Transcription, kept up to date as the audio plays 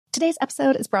Today's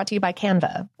episode is brought to you by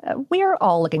Canva. We're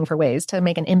all looking for ways to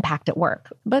make an impact at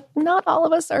work, but not all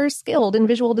of us are skilled in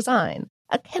visual design.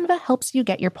 Canva helps you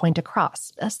get your point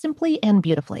across, simply and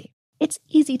beautifully. It's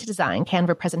easy to design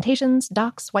Canva presentations,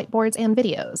 docs, whiteboards, and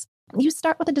videos. You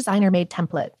start with a designer-made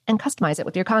template and customize it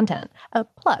with your content.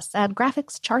 Plus, add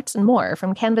graphics, charts, and more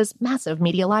from Canva's massive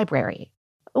media library.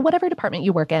 Whatever department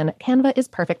you work in, Canva is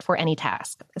perfect for any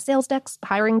task. Sales decks,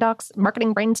 hiring docs,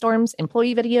 marketing brainstorms,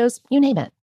 employee videos, you name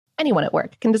it. Anyone at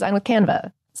work can design with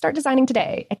Canva. Start designing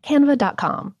today at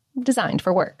canva.com. Designed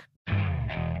for work.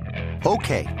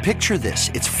 Okay, picture this.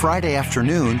 It's Friday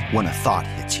afternoon when a thought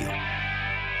hits you.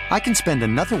 I can spend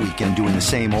another weekend doing the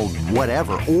same old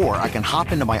whatever, or I can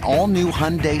hop into my all-new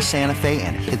Hyundai Santa Fe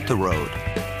and hit the road.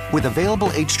 With available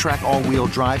H-Track all-wheel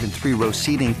drive and 3-row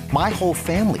seating, my whole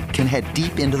family can head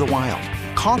deep into the wild.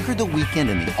 Conquer the weekend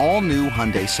in the all-new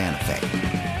Hyundai Santa Fe.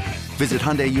 Visit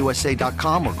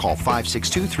HyundaiUSA.com or call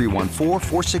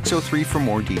 562-314-4603 for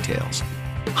more details.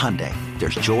 Hyundai,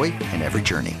 there's joy in every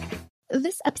journey.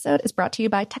 This episode is brought to you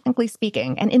by Technically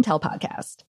Speaking, an Intel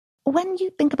podcast. When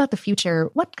you think about the future,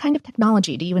 what kind of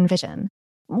technology do you envision?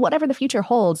 Whatever the future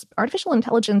holds, artificial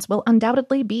intelligence will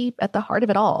undoubtedly be at the heart of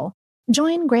it all.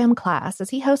 Join Graham Class as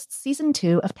he hosts Season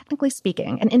 2 of Technically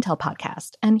Speaking, an Intel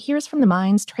podcast, and hears from the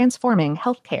minds transforming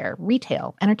healthcare,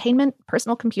 retail, entertainment,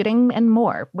 personal computing, and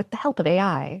more with the help of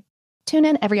AI. Tune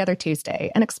in every other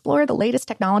Tuesday and explore the latest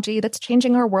technology that's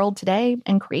changing our world today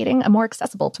and creating a more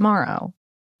accessible tomorrow.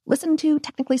 Listen to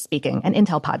Technically Speaking, an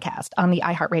Intel podcast on the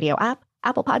iHeartRadio app,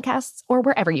 Apple Podcasts, or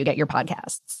wherever you get your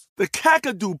podcasts. The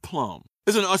Kakadu plum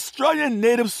is an Australian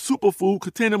native superfood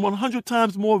containing 100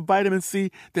 times more vitamin C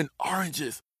than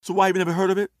oranges. So why have you never heard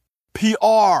of it?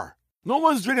 PR. No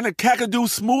one's drinking a Kakadu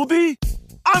smoothie?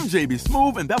 I'm JB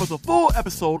Smoove, and that was a full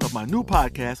episode of my new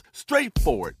podcast,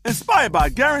 Straightforward, inspired by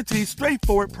guaranteed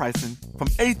straightforward pricing from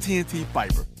AT&T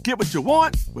Fiber. Get what you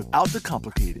want without the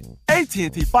complicated.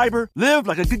 AT&T Fiber, live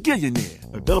like a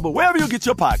gigillionaire. Available wherever you get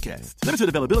your podcasts. Limited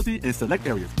availability in select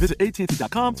areas. Visit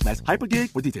AT&T.com/hypergig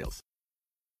for details.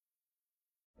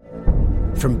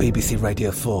 From BBC Radio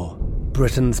 4,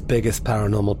 Britain's biggest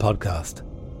paranormal podcast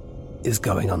is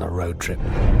going on a road trip.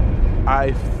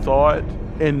 I thought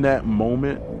in that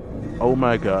moment, oh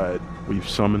my God, we've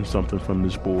summoned something from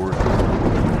this board.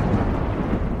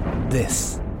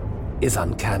 This is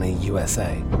Uncanny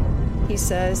USA. He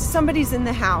says, somebody's in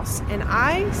the house, and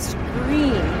I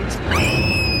screamed.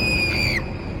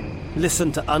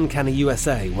 Listen to Uncanny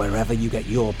USA wherever you get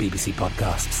your BBC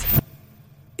podcasts,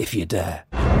 if you dare.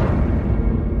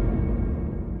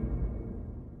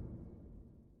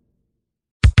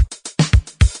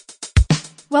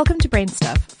 Welcome to Brain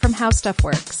Stuff from How Stuff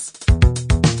Works.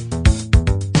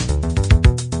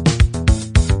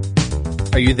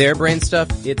 Are you there, Brain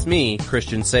Stuff? It's me,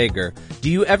 Christian Sager. Do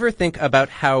you ever think about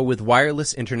how with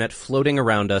wireless internet floating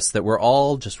around us that we're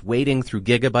all just wading through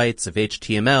gigabytes of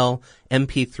HTML,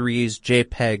 MP3s,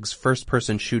 JPEGs,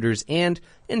 first-person shooters, and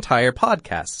entire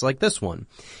podcasts like this one?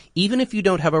 Even if you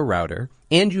don't have a router,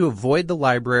 and you avoid the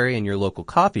library and your local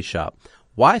coffee shop,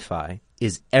 Wi-Fi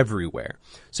is everywhere.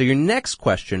 So your next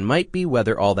question might be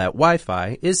whether all that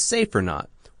Wi-Fi is safe or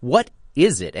not. What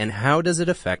is it, and how does it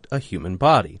affect a human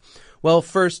body? Well,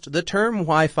 first, the term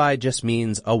Wi-Fi just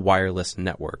means a wireless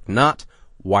network, not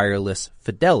wireless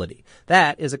fidelity.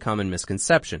 That is a common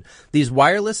misconception. These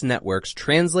wireless networks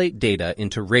translate data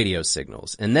into radio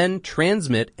signals and then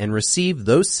transmit and receive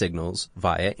those signals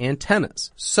via antennas.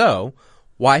 So,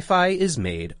 Wi-Fi is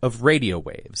made of radio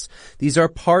waves. These are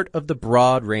part of the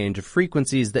broad range of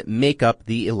frequencies that make up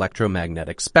the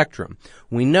electromagnetic spectrum.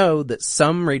 We know that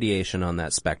some radiation on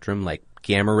that spectrum, like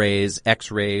gamma rays,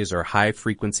 X-rays, or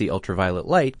high-frequency ultraviolet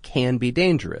light, can be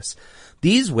dangerous.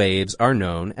 These waves are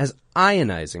known as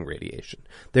ionizing radiation.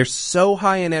 They're so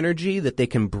high in energy that they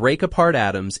can break apart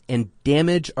atoms and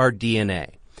damage our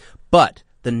DNA. But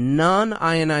the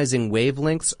non-ionizing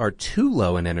wavelengths are too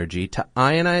low in energy to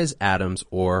ionize atoms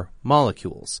or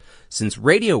molecules. Since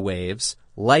radio waves,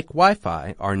 like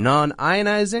Wi-Fi, are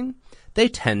non-ionizing, they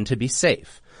tend to be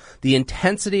safe. The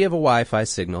intensity of a Wi-Fi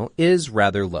signal is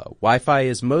rather low. Wi-Fi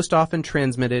is most often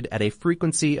transmitted at a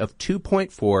frequency of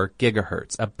 2.4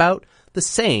 gigahertz, about the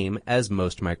same as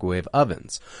most microwave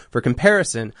ovens. For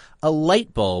comparison, a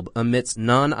light bulb emits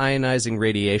non-ionizing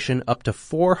radiation up to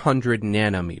 400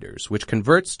 nanometers, which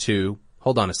converts to,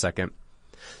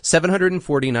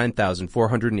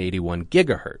 749,481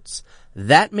 gigahertz.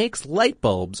 That makes light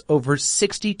bulbs over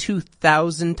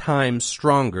 62,000 times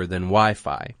stronger than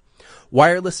Wi-Fi.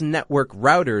 Wireless network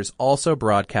routers also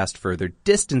broadcast further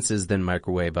distances than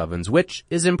microwave ovens, which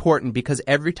is important because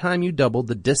every time you double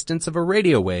the distance of a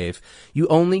radio wave, you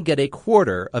only get a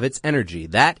quarter of its energy.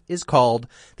 That is called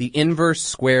the inverse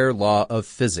square law of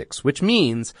physics, which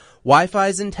means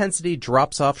Wi-Fi's intensity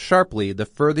drops off sharply the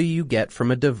further you get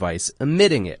from a device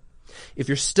emitting it. If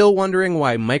you're still wondering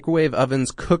why microwave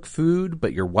ovens cook food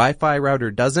but your Wi-Fi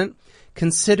router doesn't,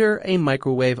 consider a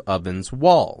microwave oven's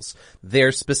walls.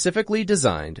 They're specifically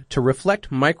designed to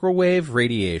reflect microwave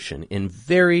radiation in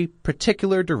very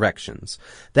particular directions.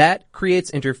 That creates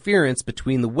interference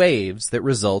between the waves that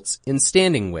results in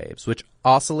standing waves, which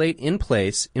oscillate in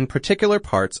place in particular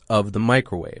parts of the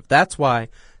microwave. That's why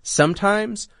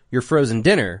sometimes your frozen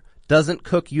dinner doesn't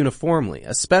cook uniformly,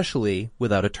 especially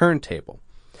without a turntable.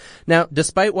 Now,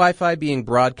 despite Wi-Fi being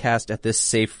broadcast at this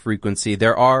safe frequency,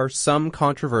 there are some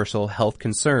controversial health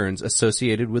concerns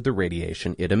associated with the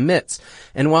radiation it emits.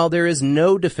 And while there is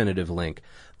no definitive link,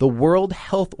 the World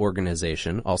Health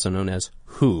Organization, also known as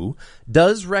WHO,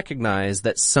 does recognize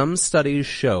that some studies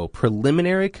show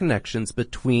preliminary connections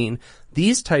between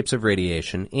these types of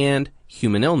radiation and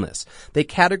human illness. They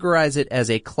categorize it as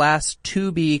a Class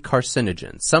 2B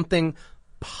carcinogen, something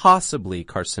possibly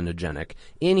carcinogenic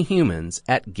in humans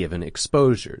at given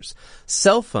exposures.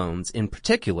 Cell phones, in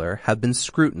particular, have been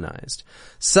scrutinized.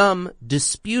 Some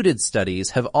disputed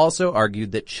studies have also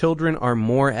argued that children are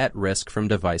more at risk from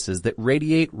devices that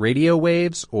radiate radio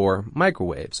waves or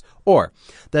microwaves, or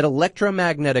that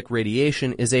electromagnetic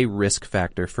radiation is a risk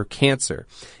factor for cancer.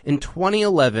 In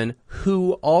 2011,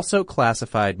 WHO also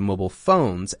classified mobile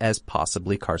phones as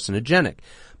possibly carcinogenic.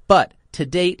 But to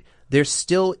date, there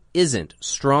still isn't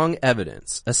strong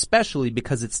evidence, especially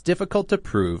because it's difficult to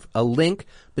prove a link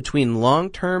between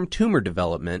long-term tumor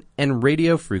development and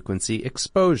radio frequency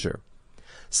exposure.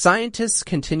 Scientists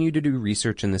continue to do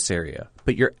research in this area,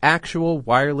 but your actual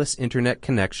wireless internet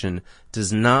connection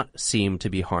does not seem to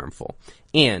be harmful.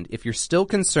 And if you're still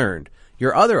concerned,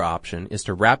 your other option is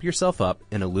to wrap yourself up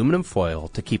in aluminum foil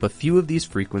to keep a few of these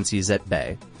frequencies at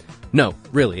bay. No,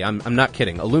 really, I'm not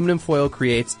kidding. Aluminum foil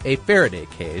creates a Faraday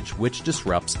cage, which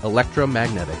disrupts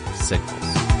electromagnetic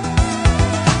signals.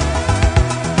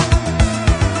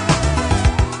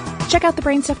 Check out the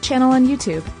Brainstuff channel on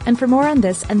YouTube. And for more on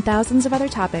this and thousands of other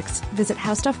topics, visit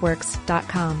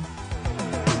howstuffworks.com.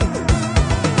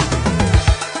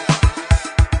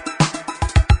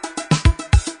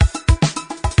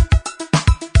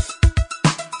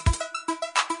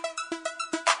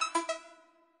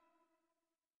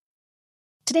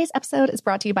 Today's episode is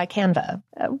brought to you by Canva.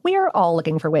 We're all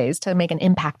looking for ways to make an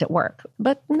impact at work,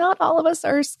 but not all of us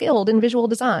are skilled in visual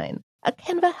design.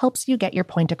 Canva helps you get your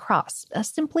point across,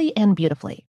 simply and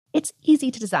beautifully. It's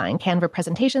easy to design Canva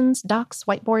presentations, docs,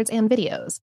 whiteboards, and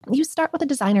videos. You start with a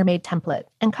designer-made template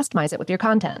and customize it with your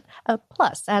content.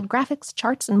 Plus, add graphics,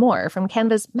 charts, and more from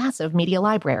Canva's massive media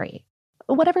library.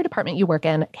 Whatever department you work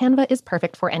in, Canva is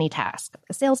perfect for any task.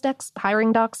 Sales decks,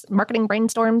 hiring docs, marketing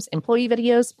brainstorms, employee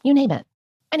videos, you name it.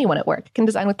 Anyone at work can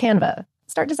design with Canva.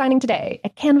 Start designing today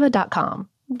at canva.com.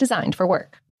 Designed for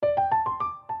work.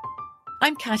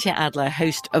 I'm Katya Adler,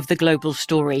 host of The Global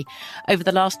Story. Over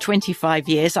the last 25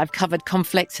 years, I've covered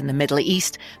conflicts in the Middle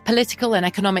East, political and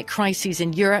economic crises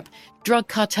in Europe, drug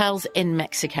cartels in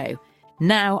Mexico.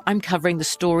 Now I'm covering the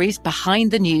stories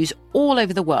behind the news all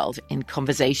over the world in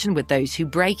conversation with those who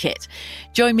break it.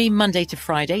 Join me Monday to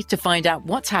Friday to find out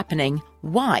what's happening,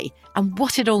 why, and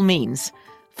what it all means.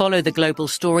 Follow The Global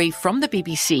Story from the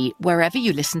BBC wherever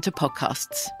you listen to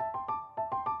podcasts.